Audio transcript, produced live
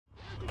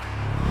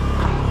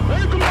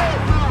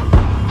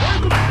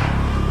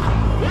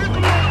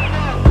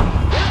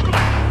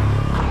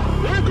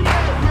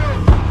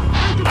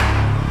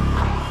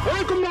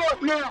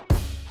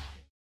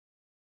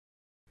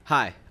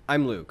Hi,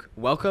 I'm Luke.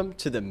 Welcome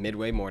to the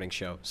Midway Morning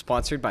Show,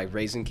 sponsored by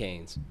Raising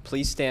Cane's.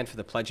 Please stand for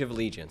the Pledge of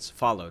Allegiance,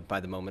 followed by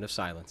the moment of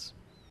silence.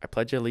 I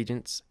pledge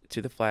allegiance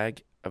to the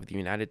flag of the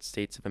United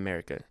States of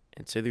America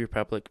and to the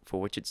republic for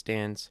which it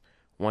stands,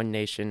 one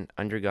nation,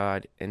 under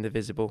God,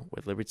 indivisible,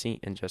 with liberty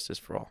and justice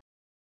for all.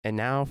 And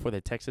now for the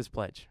Texas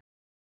Pledge.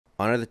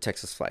 Honor the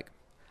Texas flag.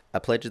 I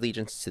pledge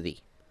allegiance to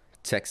thee,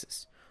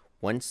 Texas,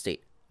 one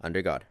state,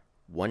 under God,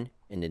 one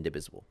and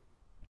indivisible.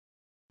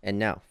 And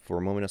now for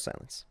a moment of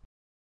silence.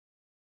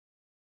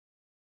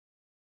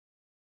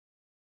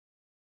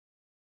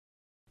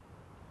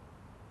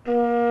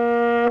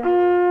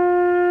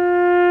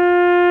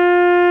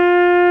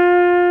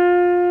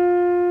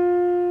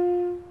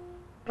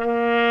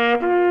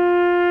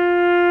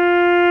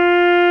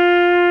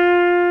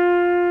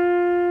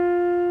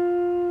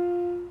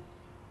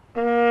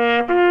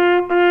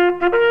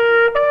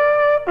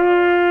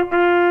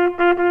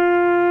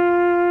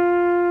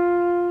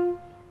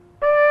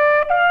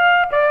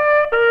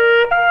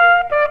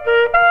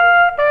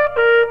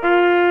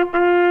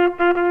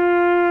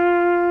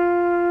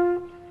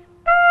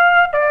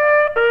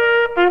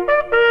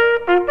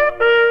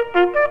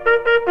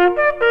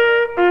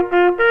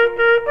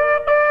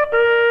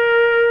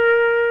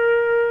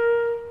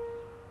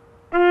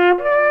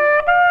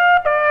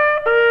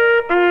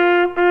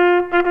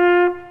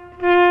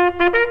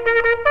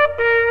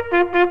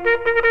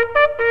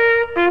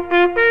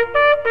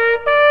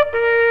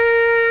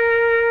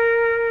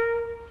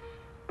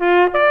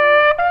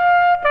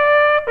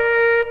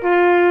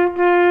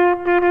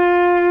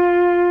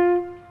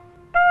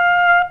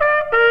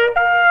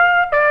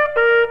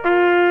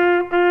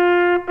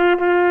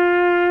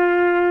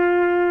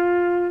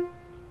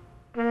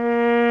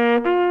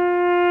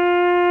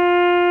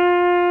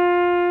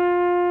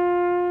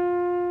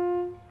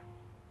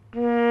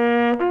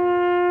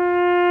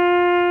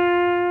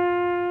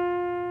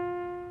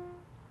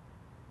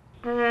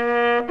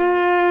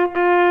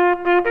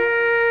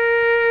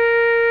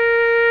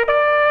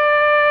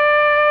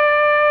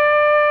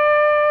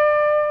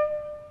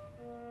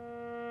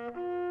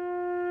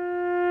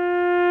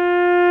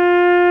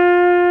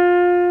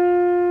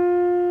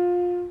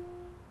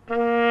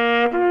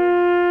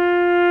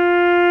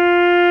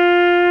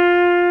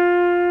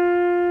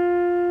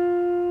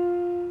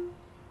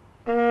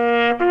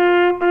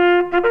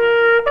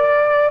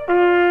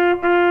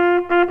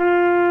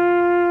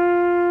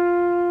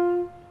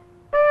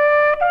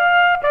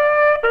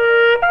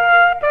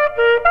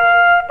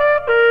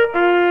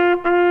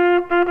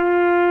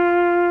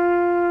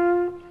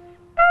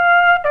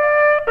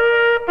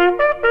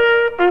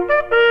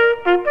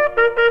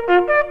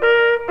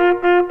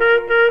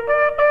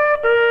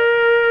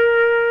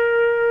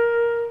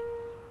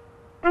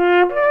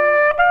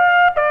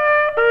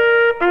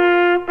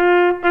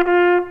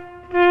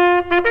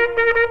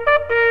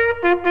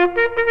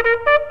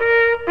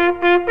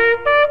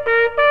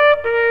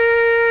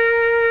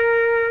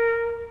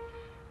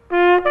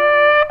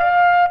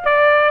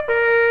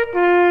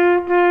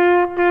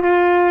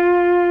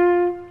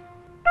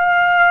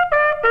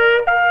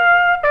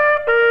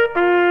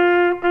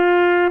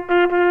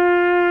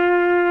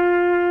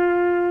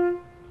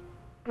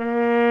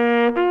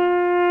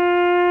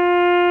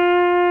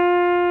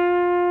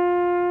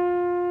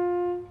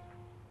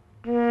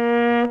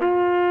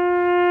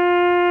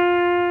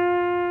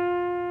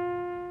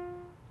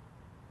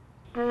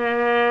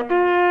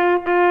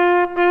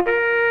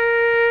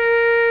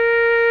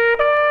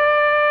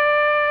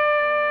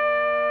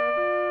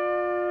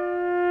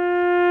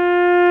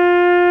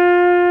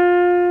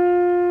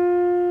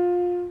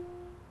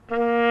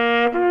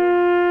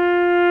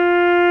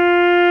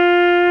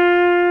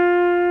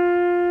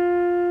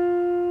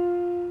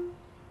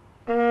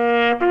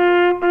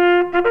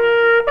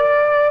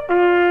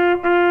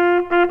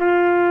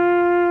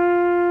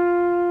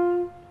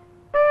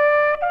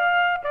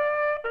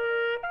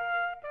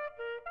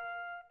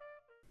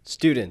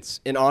 Students,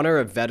 in honor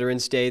of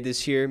Veterans Day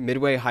this year,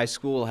 Midway High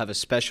School will have a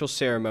special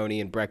ceremony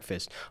and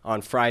breakfast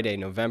on Friday,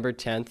 November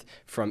 10th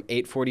from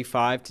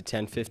 8:45 to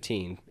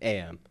 10:15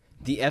 a.m.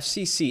 The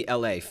FCC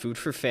LA Food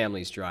for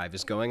Families Drive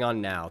is going on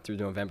now through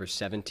November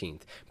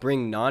 17th.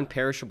 Bring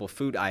non-perishable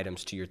food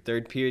items to your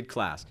third period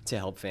class to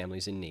help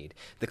families in need.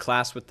 The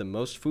class with the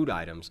most food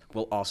items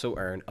will also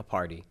earn a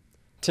party.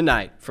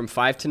 Tonight, from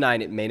 5 to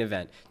 9 at Main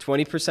Event,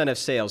 20% of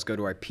sales go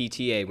to our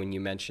PTA when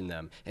you mention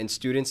them, and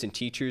students and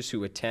teachers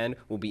who attend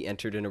will be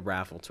entered in a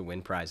raffle to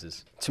win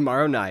prizes.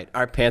 Tomorrow night,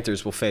 our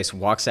Panthers will face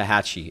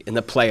Waxahachie in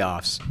the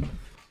playoffs.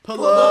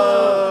 Pull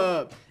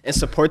up! And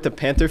support the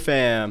Panther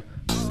fam.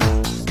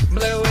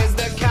 Blue is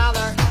the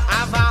color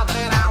of all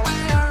that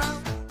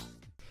I wear.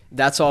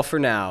 That's all for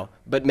now,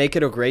 but make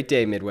it a great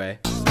day, Midway.